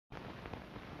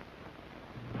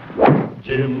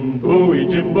Jim Bowie,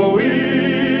 Jim Bowie,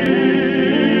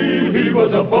 he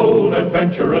was a bold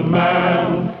adventuring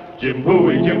man. Jim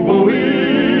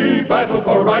Bowie, battled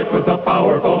for right with a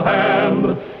powerful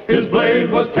hand. His blade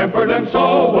was tempered and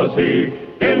so was he.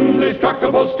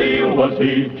 Indestructible steel was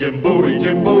he. Jim Bowie,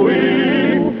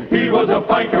 he was a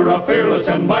fighter, a fearless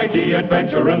and mighty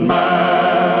adventuring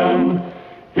man.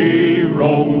 He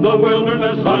roamed the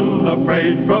wilderness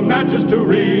unafraid, from Natchez to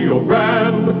Rio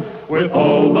Grande. With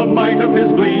all the might of his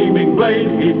gleaming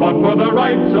blade, he fought for the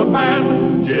rights of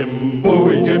man. Jim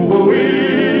Bowie,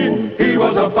 he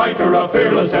was a fighter, a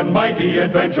fearless and mighty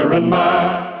adventuring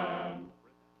man.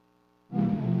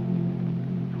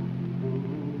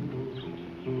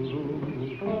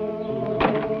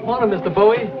 Morning, Mr.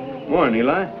 Bowie. Morning,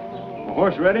 Eli. The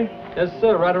horse ready? Yes,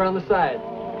 sir, right around the side.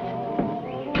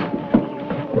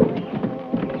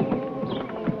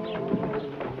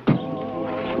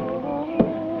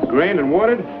 Grained and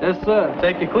watered? Yes, sir.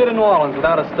 Take you clear to New Orleans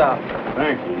without a stop.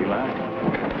 Thank you, Eli.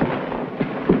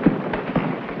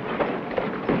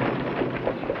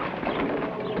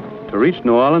 To reach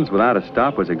New Orleans without a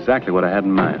stop was exactly what I had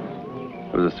in mind.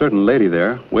 There was a certain lady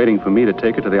there waiting for me to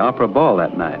take her to the opera ball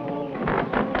that night.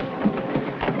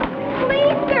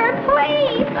 Please, sir,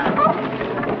 please.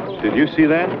 Oh. Did you see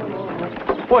that?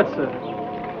 What, sir?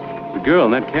 The girl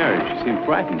in that carriage, she seemed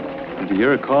frightened. Did you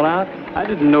hear her call out? I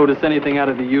didn't notice anything out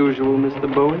of the usual, Mr.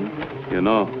 Bowie. You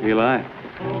know, Eli,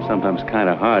 it's sometimes kind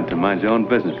of hard to mind your own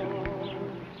business.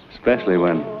 Especially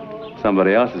when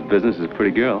somebody else's business is a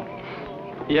pretty girl.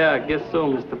 Yeah, I guess so,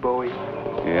 Mr. Bowie.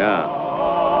 Yeah.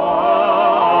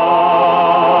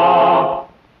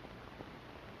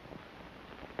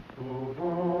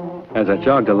 As I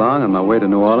jogged along on my way to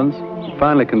New Orleans, I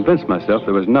finally convinced myself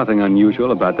there was nothing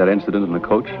unusual about that incident in the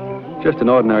coach. Just an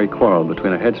ordinary quarrel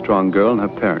between a headstrong girl and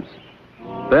her parents.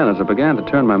 Then, as I began to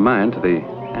turn my mind to the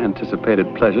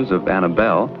anticipated pleasures of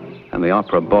Annabelle and the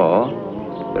opera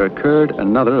ball, there occurred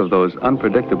another of those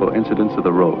unpredictable incidents of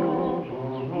the road.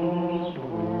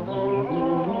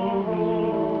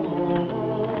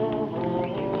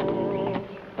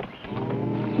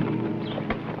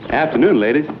 Afternoon,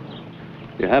 ladies.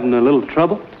 You having a little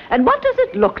trouble? And what does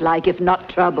it look like if not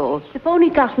trouble? If only,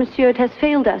 car, monsieur, it has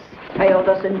failed us. Failed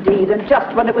us indeed, and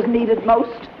just when it was needed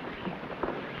most.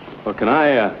 Well, can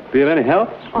I be of any help?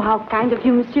 Oh, how kind of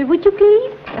you, monsieur. Would you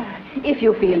please? If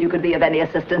you feel you could be of any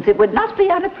assistance, it would not be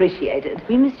unappreciated.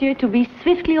 Oui, monsieur, to be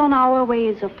swiftly on our way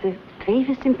is of the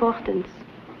gravest importance.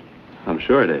 I'm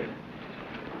sure it is.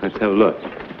 Let's have a look.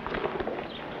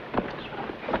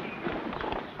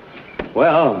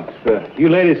 Well, if you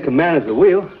ladies can manage the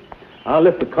wheel, I'll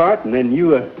lift the cart and then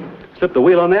you slip the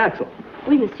wheel on the axle.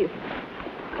 Oui, monsieur.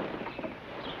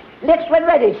 Next one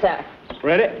ready, sir.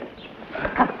 Ready?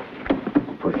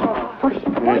 Push.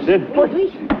 That's it. Push.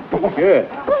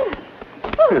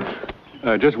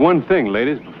 Good. Just one thing,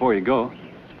 ladies, before you go.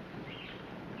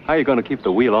 How are you going to keep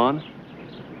the wheel on?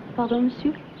 Pardon,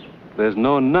 monsieur? There's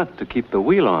no nut to keep the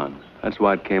wheel on. That's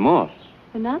why it came off.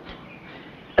 A nut?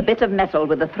 A bit of metal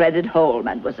with a threaded hole,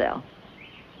 mademoiselle.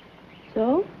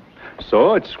 So?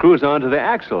 So it screws onto the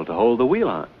axle to hold the wheel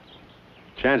on.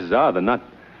 Chances are the nut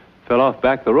fell off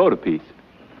back the road a piece.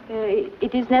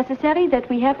 It is necessary that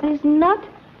we have this nut?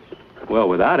 Well,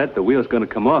 without it, the wheel's going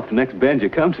to come off the next bend you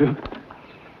come to.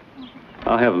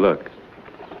 I'll have a look.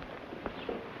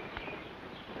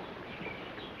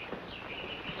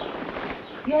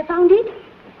 You have found it?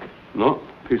 No,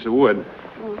 piece of wood.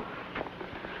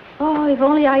 Oh, if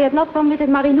only I had not permitted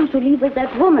Marie-Lou to leave with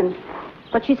that woman.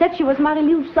 But she said she was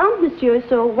Marie-Lou's aunt, monsieur,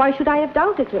 so why should I have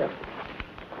doubted her?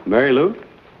 Mary Lou?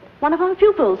 One of our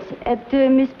pupils at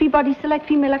Miss Peabody's Select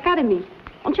Female Academy.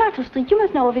 On Charter Street. You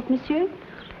must know of it, monsieur.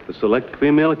 The Select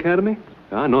Female Academy?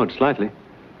 I know it slightly.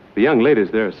 The young ladies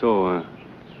there are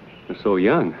so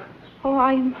young.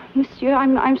 Oh, monsieur,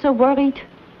 I'm so worried.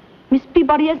 Miss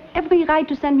Peabody has every right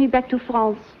to send me back to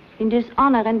France in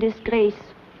dishonor and disgrace.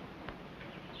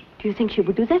 Do you think she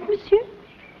would do that, monsieur?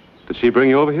 Did she bring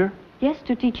you over here? Yes,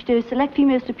 to teach the Select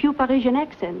Females the pure Parisian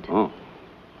accent. Oh.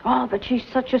 Oh, but she's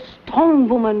such a strong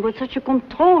woman with such a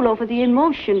control over the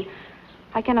emotion.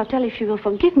 I cannot tell if she will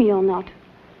forgive me or not.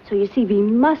 So you see, we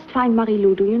must find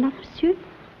Marie-Lou, do you not, monsieur?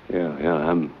 Yeah,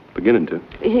 I'm beginning to.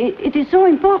 It is so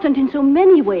important in so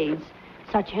many ways,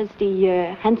 such as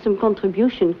the handsome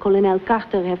contribution Colonel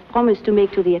Carter have promised to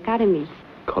make to the Academy.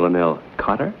 Colonel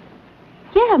Carter?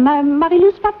 Yeah,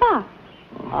 Marie-Lou's papa.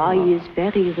 Oh, he is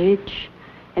very rich.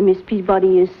 And Miss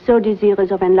Peabody is so desirous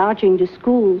of enlarging the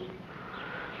school.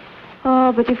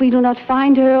 Oh, but if we do not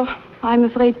find her, I'm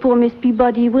afraid poor Miss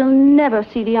Peabody will never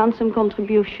see the handsome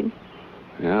contribution.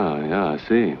 Yeah, I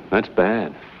see. That's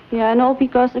bad. Yeah, and all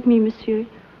because of me, monsieur.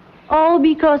 All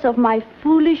because of my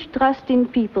foolish trust in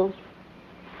people.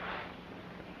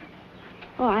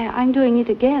 Oh, I'm doing it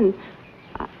again.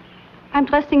 I'm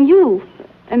trusting you,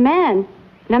 a man,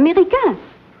 an American.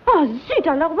 Oh, zut,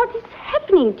 alors what is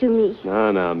happening to me?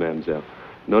 No, mademoiselle.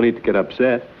 No need to get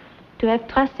upset. To have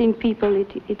trust in people,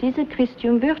 it is a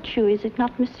Christian virtue, is it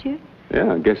not, monsieur?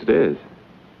 Yeah, I guess it is.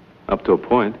 Up to a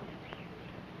point.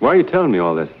 Why are you telling me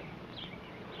all this?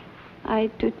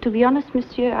 To be honest,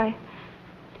 monsieur,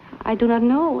 I do not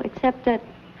know, except that...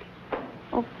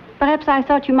 Oh, perhaps I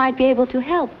thought you might be able to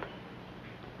help.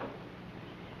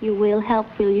 You will help,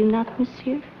 will you not,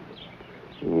 monsieur?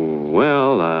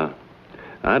 Well,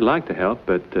 I'd like to help,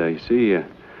 but you see,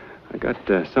 I got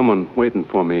someone waiting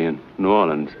for me in New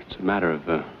Orleans. It's a matter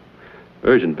of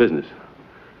urgent business.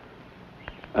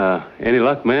 Any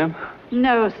luck, ma'am?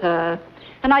 No, sir.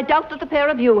 And I doubt that the pair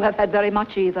of you have had very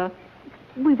much either.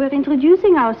 We were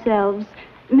introducing ourselves.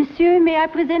 Monsieur, may I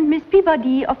present Miss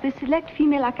Peabody of the Select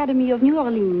Female Academy of New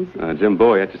Orleans? Jim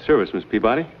Bowie at your service, Miss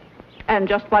Peabody. And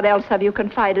just what else have you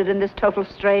confided in this total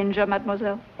stranger,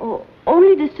 mademoiselle? Oh,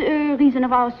 only the reason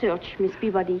of our search, Miss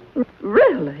Peabody.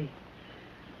 Really?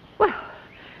 Well,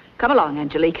 come along,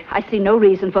 Angelique. I see no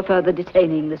reason for further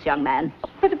detaining this young man.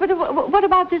 But what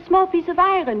about this small piece of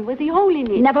iron with the hole in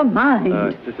it? Never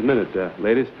mind. Just a minute,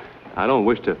 ladies. I don't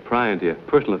wish to pry into your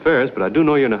personal affairs, but I do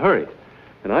know you're in a hurry.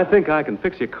 And I think I can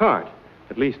fix your cart,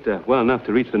 at least well enough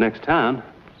to reach the next town.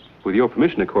 With your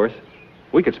permission, of course.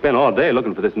 We could spend all day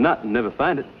looking for this nut and never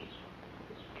find it.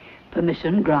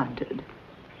 Permission granted.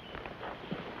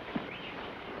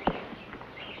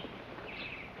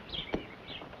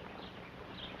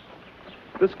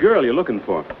 This girl you're looking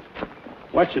for,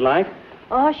 what's she like?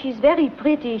 Oh, she's very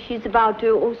pretty. She's about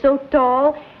so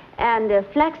tall, and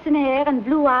flaxen hair and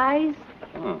blue eyes.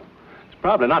 Oh, it's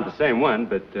probably not the same one,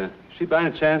 but she by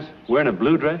any chance wearing a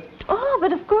blue dress? Oh,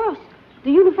 but of course,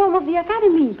 the uniform of the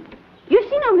academy. You've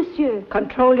seen her, monsieur.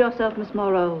 Control yourself, Miss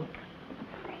Moreau.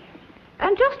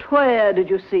 And just where did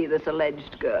you see this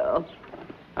alleged girl?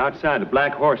 Outside the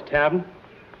Black Horse Tavern,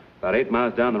 about 8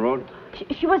 miles down the road.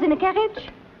 She was in a carriage?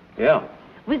 Yeah.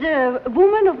 With a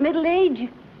woman of middle age?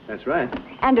 That's right.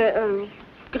 And a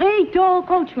great tall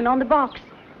coachman on the box.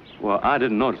 Well, I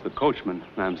didn't notice the coachman,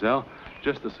 mademoiselle.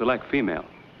 Just the select female.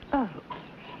 Oh.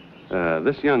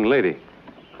 This young lady,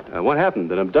 what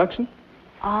happened? An abduction?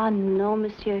 Oh, no,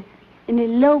 monsieur. An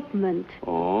elopement.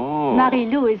 Oh.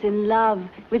 Marie-Lou is in love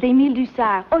with Émile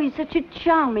Dussart. Oh, he's such a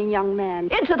charming young man.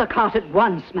 Into the cart at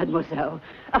once, mademoiselle.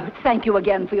 Oh, thank you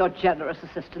again for your generous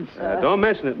assistance, sir. Don't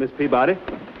mention it, Miss Peabody.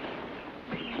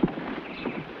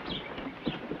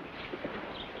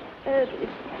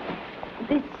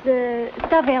 This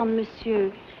tavern,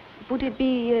 monsieur, would it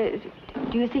be...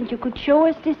 do you think you could show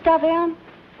us this tavern?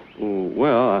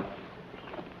 Well,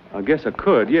 I guess I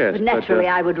could, yes. But naturally,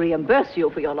 I would reimburse you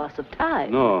for your loss of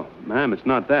time. No, ma'am, it's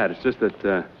not that. It's just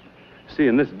that, see,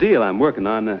 in this deal I'm working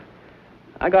on,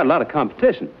 I got a lot of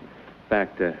competition. In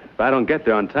fact, if I don't get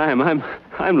there on time,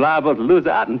 I'm liable to lose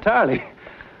out entirely.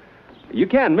 You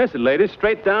can't miss it, ladies.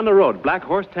 Straight down the road, Black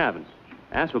Horse Tavern.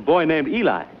 Ask for a boy named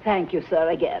Eli. Thank you, sir,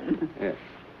 again. Yes.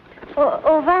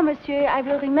 Au revoir, monsieur. I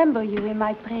will remember you in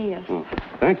my prayers. Oh,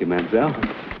 thank you, mademoiselle.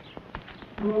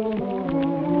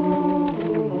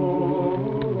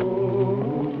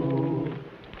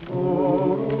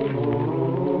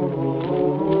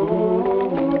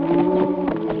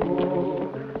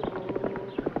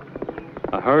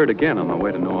 I hurried again on my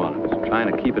way to New Orleans,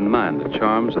 trying to keep in mind the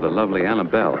charms of the lovely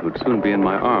Annabelle, who'd soon be in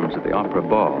my arms at the opera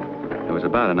ball. It was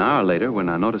about an hour later when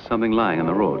I noticed something lying on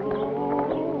the road.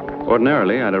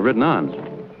 Ordinarily, I'd have ridden on,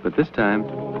 but this time...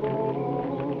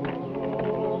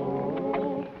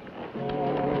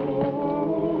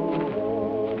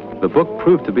 The book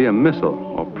proved to be a missal,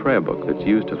 or prayer book, that's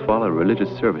used to follow religious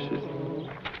services.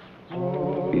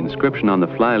 The inscription on the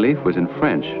flyleaf was in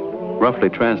French. Roughly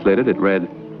translated, it read,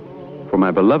 "For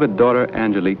my beloved daughter,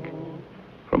 Angelique,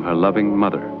 from her loving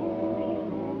mother."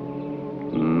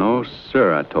 No,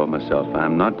 sir, I told myself.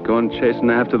 I'm not going chasing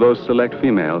after those select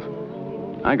females.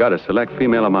 I got a select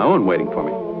female of my own waiting for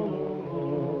me.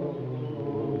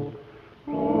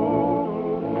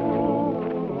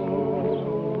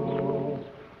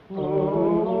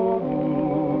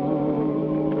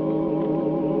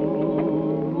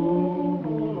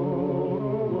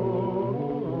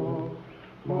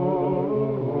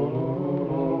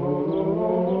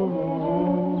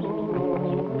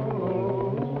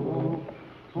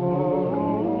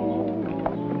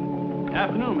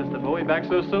 Afternoon, Mr. Bowie. Back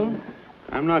so soon?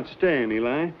 I'm not staying,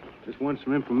 Eli. Just want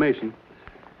some information.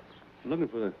 I'm looking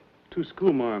for the two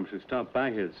schoolmarms who stopped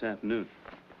by here this afternoon.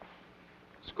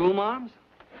 School moms?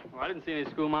 Oh, I didn't see any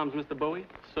school moms, Mr. Bowie.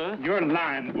 Sir? You're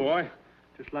lying, boy.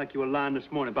 Just like you were lying this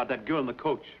morning about that girl and the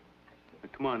coach. Now,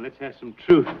 come on, let's have some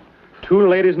truth. 2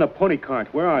 ladies in a pony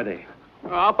cart. Where are they?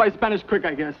 Up by Spanish Creek,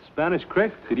 I guess. Spanish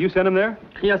Creek? Did you send them there?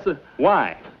 Yes, sir.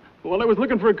 Why? Well, I was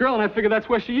looking for a girl, and I figured that's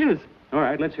where she is. All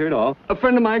right, let's hear it all. A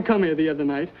friend of mine come here the other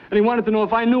night, and he wanted to know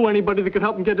if I knew anybody that could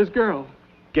help him get his girl.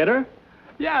 Get her?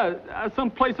 Yeah, some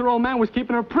place her old man was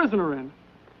keeping her prisoner in.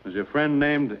 Was your friend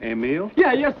named Emile?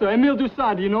 Yeah, yes, sir. Emile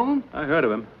Dussault, do you know him? I heard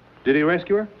of him. Did he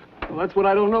rescue her? Well, that's what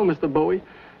I don't know, Mr. Bowie.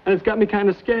 And it's got me kind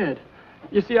of scared.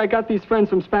 You see, I got these friends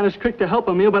from Spanish Creek to help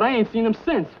Emile, but I ain't seen them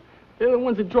since. They're the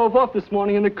ones that drove off this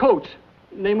morning in the coach.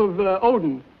 Name of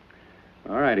Odin.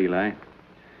 All right, Eli.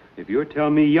 If you're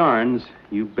telling me yarns,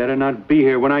 you better not be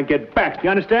here when I get back. You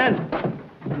understand?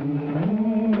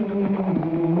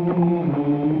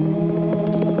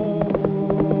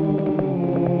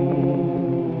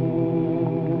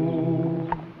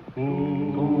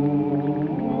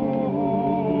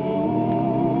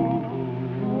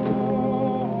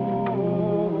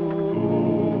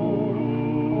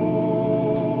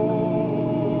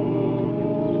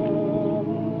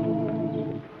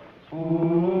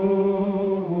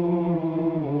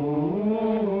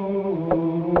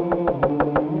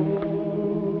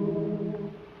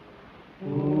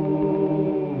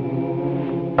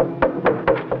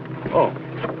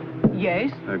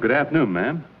 Good afternoon,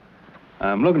 ma'am.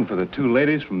 I'm looking for the 2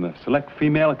 ladies from the Select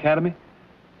Female Academy.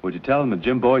 Would you tell them that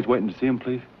Jim Bowie's waiting to see them,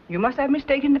 please? You must have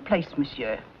mistaken the place,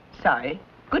 monsieur. Sorry.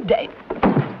 Good day.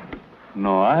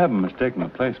 No, I haven't mistaken the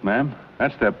place, ma'am.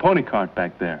 That's their pony cart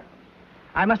back there.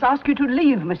 I must ask you to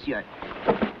leave, monsieur.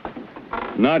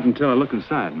 Not until I look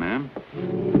inside, ma'am.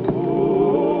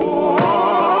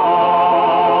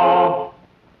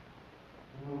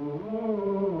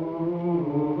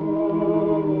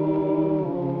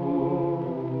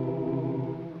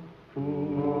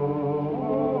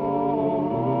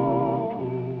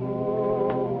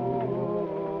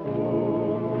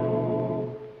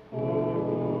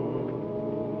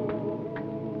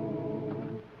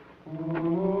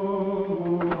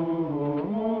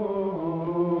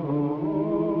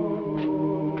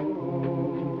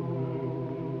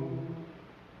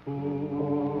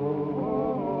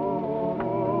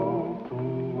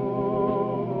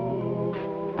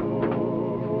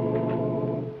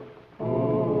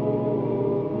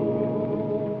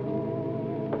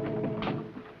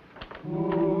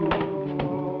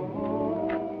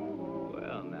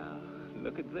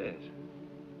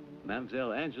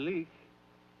 Mademoiselle Angelique.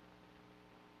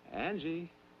 Angie.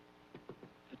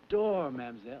 The door,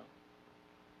 mademoiselle.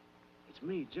 It's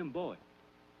me, Jim Bowie.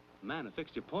 The man who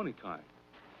fixed your pony cart.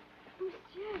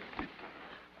 Monsieur.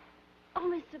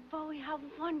 Oh, Mr. Bowie, how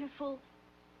wonderful.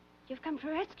 You've come to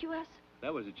rescue us.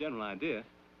 That was a general idea.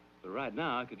 But right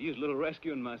now, I could use a little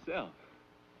rescuing myself.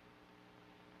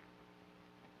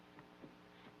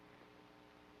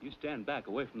 You stand back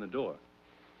away from the door.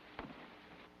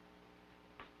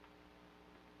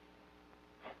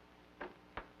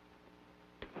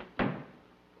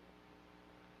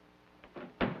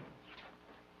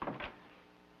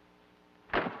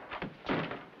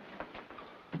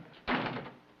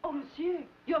 Monsieur,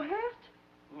 you're hurt?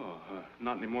 Oh,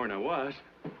 not any more than I was.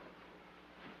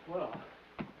 Well,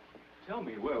 tell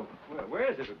me,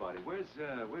 where is everybody? Where's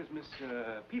Miss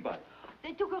Peabody?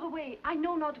 They took her away, I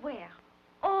know not where.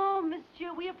 Oh,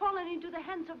 monsieur, we have fallen into the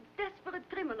hands of desperate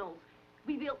criminals.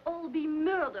 We will all be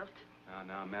murdered.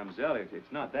 Now, mademoiselle,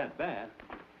 it's not that bad.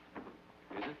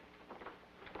 Is it?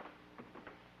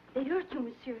 They hurt you,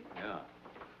 monsieur. Yeah.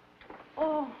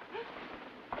 Oh,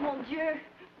 mon Dieu.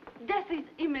 Death is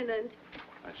imminent.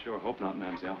 I sure hope not,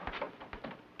 mademoiselle.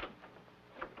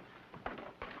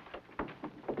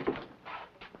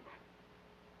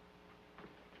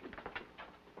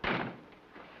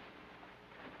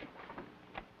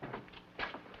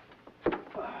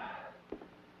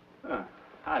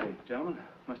 Howdy, gentlemen.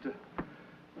 Must have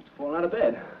fallen out of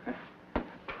bed.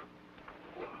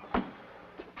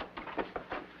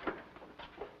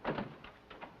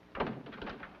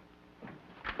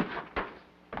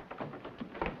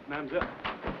 Mademoiselle.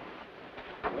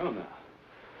 Well, now.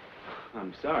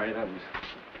 I'm sorry. That was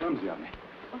clumsy of me.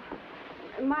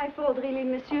 Oh, my fault, really,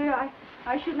 monsieur.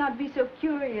 I should not be so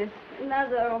curious.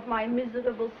 Another of my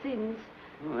miserable sins.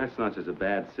 Well, that's not such a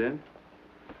bad sin.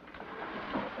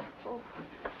 Oh,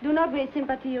 do not waste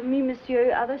sympathy on me,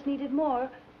 monsieur. Others need it more.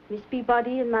 Miss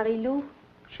Peabody and Marie-Lou.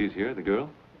 She's here, the girl?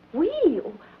 Oui.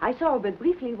 Oh, I saw her but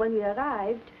briefly when we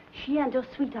arrived. She and her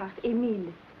sweetheart,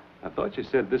 Emile. I thought you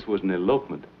said this was an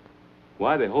elopement.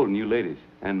 Why are they holding you ladies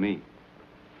and me?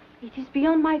 It is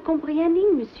beyond my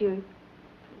comprehending, monsieur.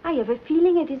 I have a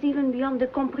feeling it is even beyond the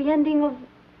comprehending of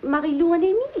Marie-Lou and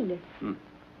Emile.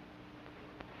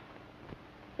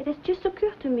 It has just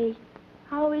occurred to me.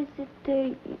 How is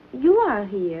it you are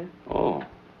here? Oh,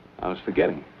 I was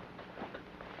forgetting.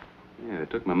 Yeah, they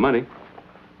took my money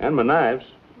and my knives.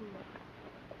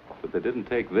 But they didn't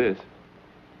take this.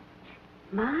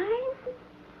 Mine?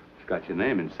 It's got your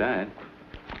name inside.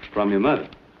 From your mother.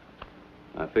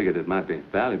 I figured it might be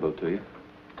valuable to you.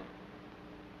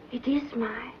 It is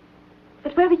mine.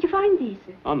 But where did you find these?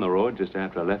 On the road just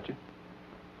after I left you.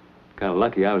 Kind of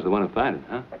lucky I was the one who found it,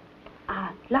 huh?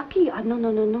 Ah, lucky? No,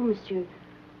 monsieur.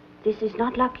 This is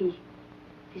not lucky.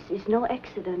 This is no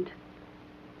accident.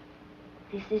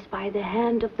 This is by the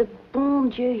hand of the bon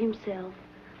Dieu himself.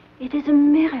 It is a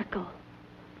miracle.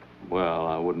 Well,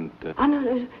 I wouldn't...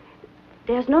 No.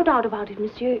 There's no doubt about it,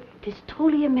 monsieur. It is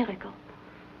truly a miracle.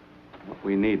 What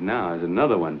we need now is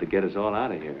another one to get us all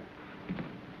out of here.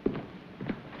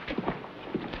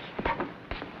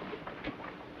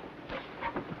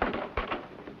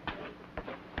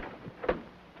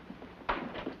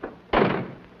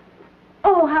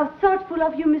 Oh, how thoughtful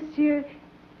of you, monsieur.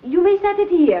 You may set it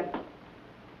here.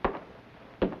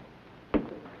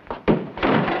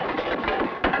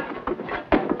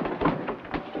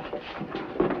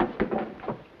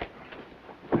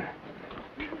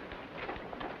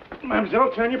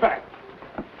 Mademoiselle, turn your back.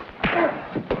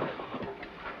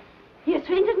 He has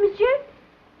fainted, monsieur?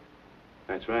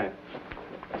 That's right.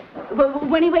 Well,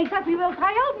 when he wakes up, we will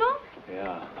try out, no?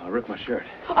 Yeah, I'll rip my shirt.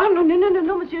 Oh, no,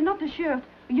 monsieur, not the shirt.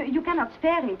 You cannot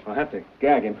spare it. I'll have to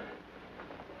gag him.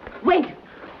 Wait.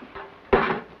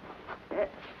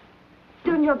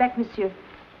 Turn your back, monsieur.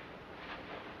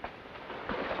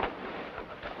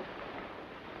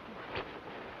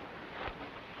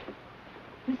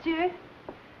 Monsieur,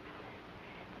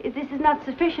 if this is not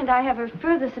sufficient, I have a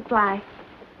further supply.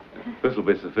 This'll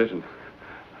be sufficient.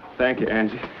 Thank you,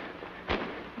 Angie.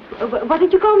 What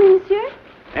did you call me, monsieur?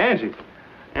 Angie.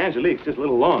 Angelique's just a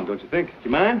little long, don't you think? Do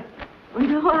you mind? Oh,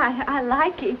 no, I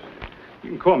like it.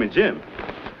 You can call me Jim.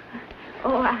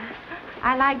 Oh,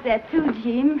 I like that too,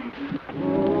 Jim.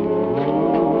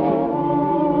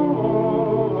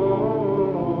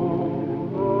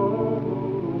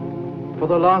 For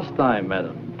the last time,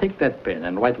 madam, take that pen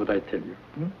and write what I tell you.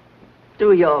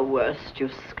 Do your worst, you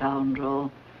scoundrel.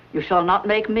 You shall not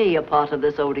make me a part of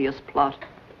this odious plot.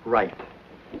 Right.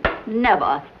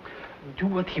 Never. Do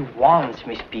what he wants,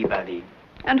 Miss Peabody.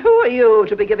 And who are you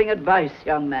to be giving advice,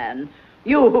 young man?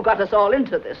 You who got us all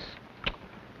into this.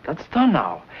 That's done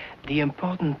now. The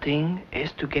important thing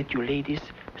is to get you ladies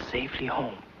safely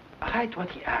home. Write what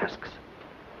he asks.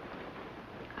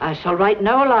 I shall write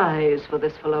no lies for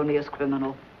this felonious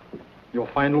criminal. Your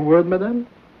final word, madame?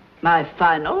 My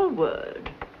final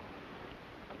word.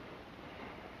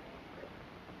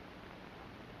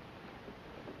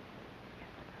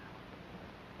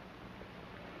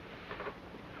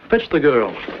 Fetch the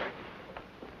girl.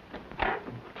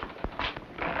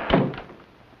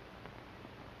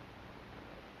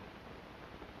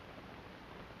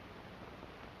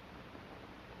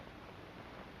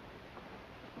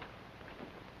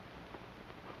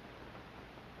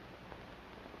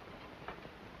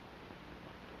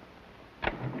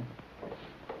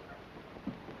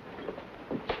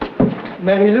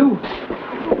 Mary-Lou.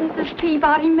 Mrs.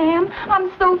 Peabody, ma'am,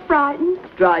 I'm so frightened.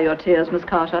 Dry your tears, Miss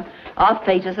Carter. Our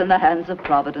fate is in the hands of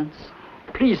Providence.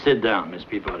 Please sit down, Miss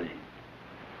Peabody.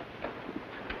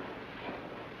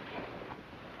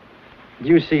 Do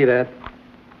you see that?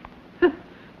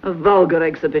 A vulgar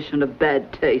exhibition of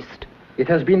bad taste. It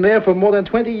has been there for more than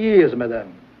 20 years,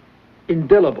 madame.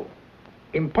 Indelible.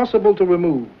 Impossible to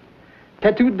remove.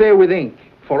 Tattooed there with ink,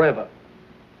 forever.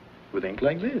 With ink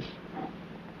like this.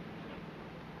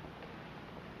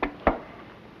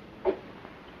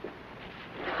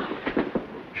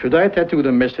 Should I tattoo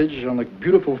the message on the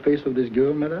beautiful face of this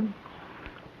girl, madame?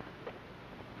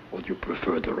 Or do you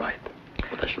prefer to write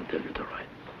what I shall tell you to write?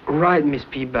 Right, Miss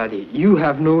Peabody. You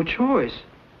have no choice.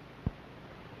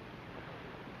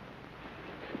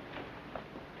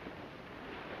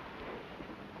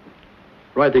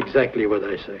 Write exactly what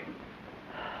I say.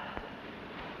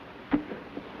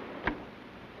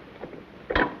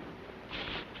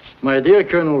 My dear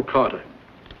Colonel Carter,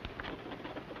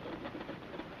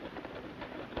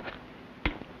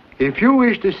 if you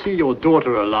wish to see your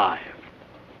daughter alive,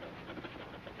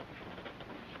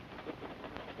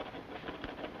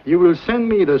 you will send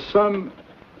me the sum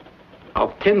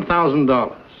of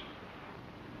 $10,000,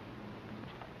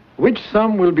 which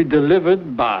sum will be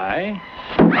delivered by...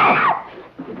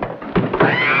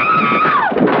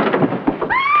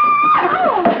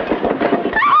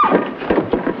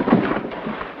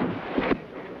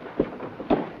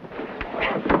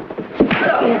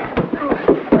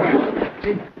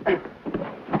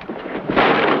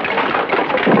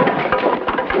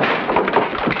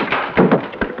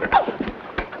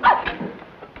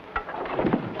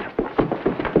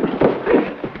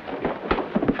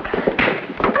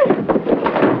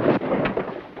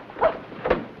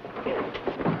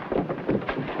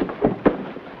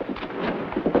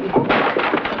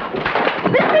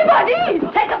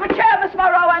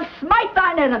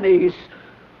 enemies.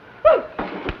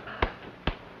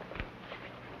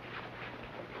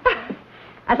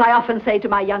 As I often say to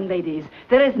my young ladies,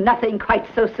 there is nothing quite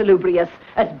so salubrious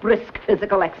as brisk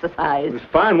physical exercise. It was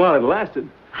fine while it lasted.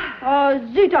 Oh,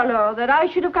 zut alors, that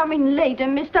I should have come in late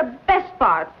and missed the best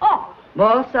part. Oh!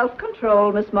 More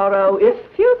self-control, Miss Morrow,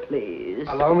 if you please.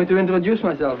 Allow me to introduce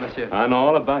myself, monsieur. I know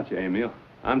all about you, Emil.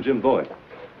 I'm Jim Bowie.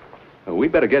 We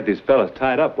better get these fellas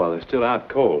tied up while they're still out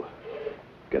cold.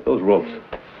 Get those ropes.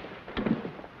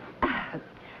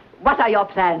 What are your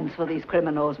plans for these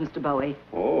criminals, Mr. Bowie?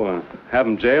 Oh, have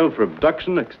them jailed for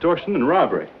abduction, extortion, and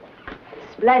robbery.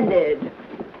 Splendid.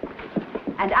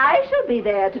 And I shall be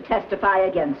there to testify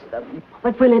against them.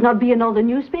 But will it not be in all the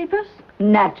newspapers?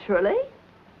 Naturally.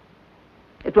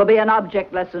 It will be an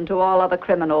object lesson to all other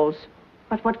criminals.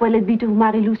 But what will it be to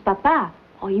Marie-Lou's papa?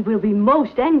 Oh, he will be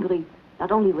most angry.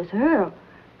 Not only with her,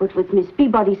 but with Miss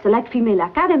Peabody's Select Female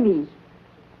Academy.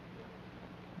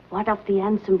 What of the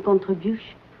handsome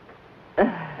contribution?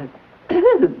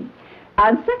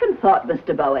 On second thought,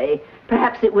 Mr. Bowie,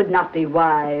 perhaps it would not be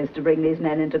wise to bring these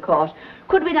men into court.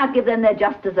 Could we not give them their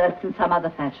just deserts in some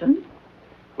other fashion?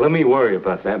 Let me worry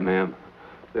about that, ma'am.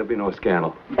 There'll be no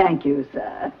scandal. Thank you,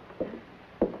 sir.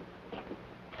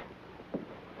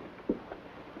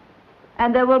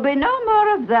 And there will be no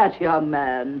more of that, young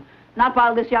man. Not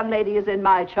while this young lady is in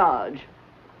my charge.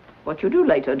 What you do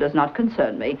later does not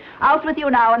concern me. Out with you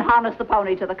now and harness the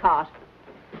pony to the cart.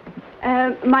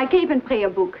 My cape and prayer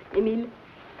book, Emile.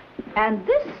 And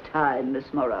this time,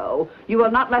 Miss Moreau, you will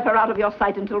not let her out of your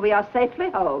sight until we are safely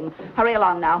home. Hurry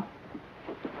along now.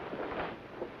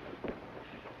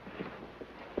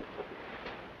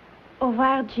 Au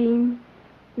revoir, Jean.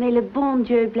 May le bon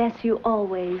Dieu bless you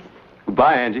always.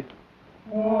 Goodbye, Angie.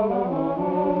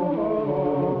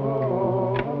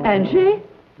 Angie?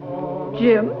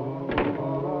 Jim?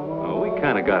 Oh, we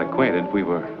kind of got acquainted. We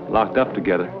were locked up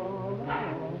together.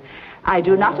 I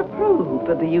do not approve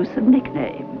of the use of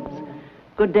nicknames.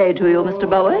 Good day to you, Mr.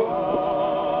 Bowie.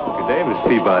 Good day, Miss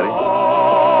Peabody.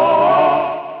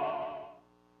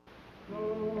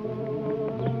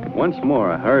 Once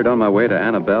more, I hurried on my way to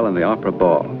Annabelle and the Opera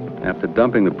Ball, after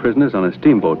dumping the prisoners on a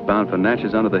steamboat bound for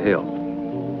Natchez under the Hill.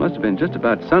 Must have been just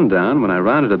about sundown when I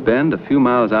rounded a bend a few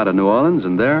miles out of New Orleans,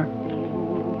 and there...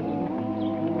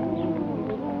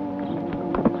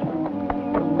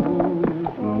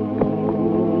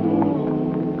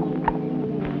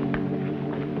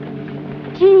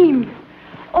 Jim!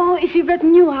 Oh, if you but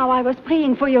knew how I was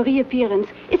praying for your reappearance.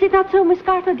 Is it not so, Miss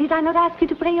Carter? Did I not ask you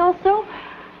to pray also?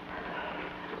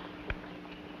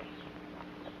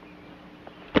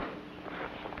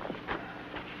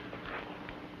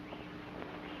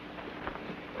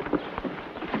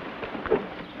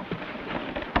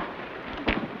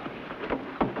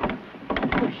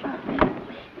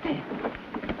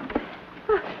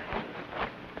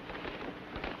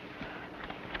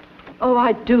 Oh,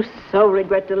 I do so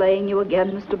regret delaying you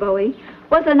again, Mr. Bowie.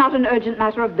 Was there not an urgent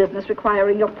matter of business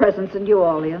requiring your presence in New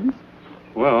Orleans?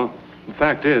 Well, the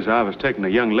fact is, I was taking a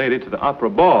young lady to the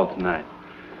Opera Ball tonight.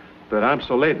 But I'm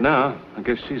so late now, I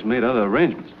guess she's made other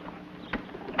arrangements.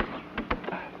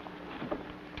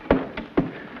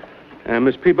 And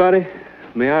Miss Peabody,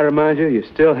 may I remind you, you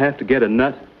still have to get a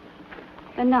nut?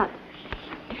 A nut.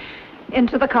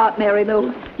 Into the cart, Mary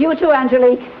Lou. You too,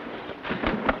 Angelique.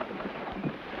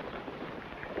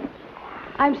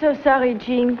 I'm so sorry,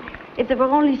 Jean. If there were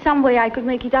only some way I could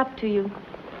make it up to you.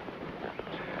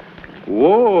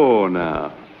 Whoa,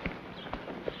 now.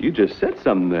 You just said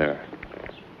something there.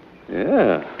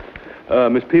 Yeah.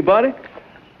 Miss Peabody,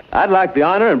 I'd like the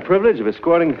honor and privilege of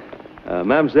escorting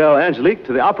Mademoiselle Angelique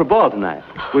to the Opera Ball tonight.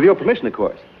 With your permission, of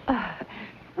course.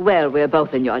 Well, we're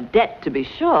both in your debt, to be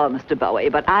sure, Mr. Bowie,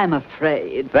 but I'm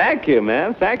afraid... Thank you,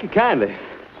 ma'am. Thank you kindly.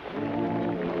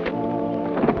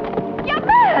 Young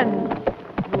man!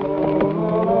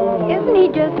 Isn't he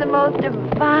just the most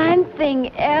divine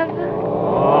thing ever?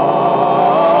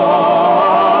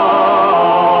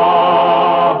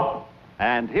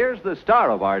 And here's the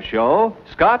star of our show,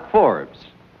 Scott Forbes.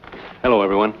 Hello,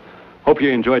 everyone. Hope you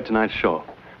enjoyed tonight's show.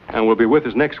 And we'll be with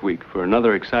us next week for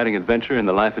another exciting adventure in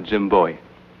the life of Jim Bowie.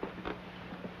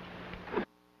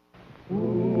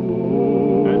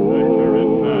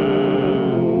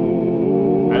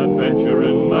 Adventure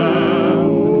in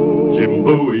man, Jim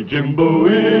Bowie, Jim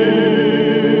Bowie.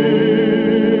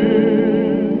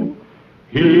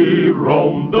 He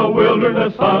roamed the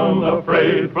wilderness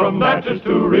unafraid, from Natchez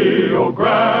to Rio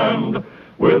Grande.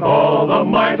 With all the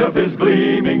might of his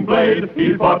gleaming blade,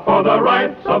 he fought for the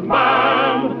rights of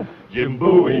man. Jim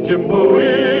Bowie,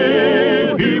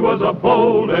 he was a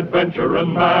bold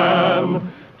adventuring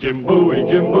man. Jim Bowie,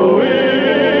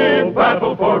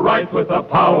 battled for right with a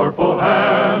powerful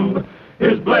hand.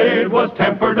 His blade was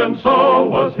tempered and so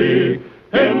was he.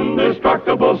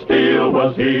 Indestructible steel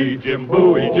was he. Jim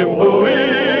Bowie,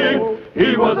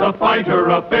 he was a fighter,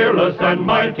 a fearless and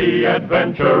mighty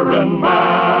adventurer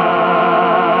man.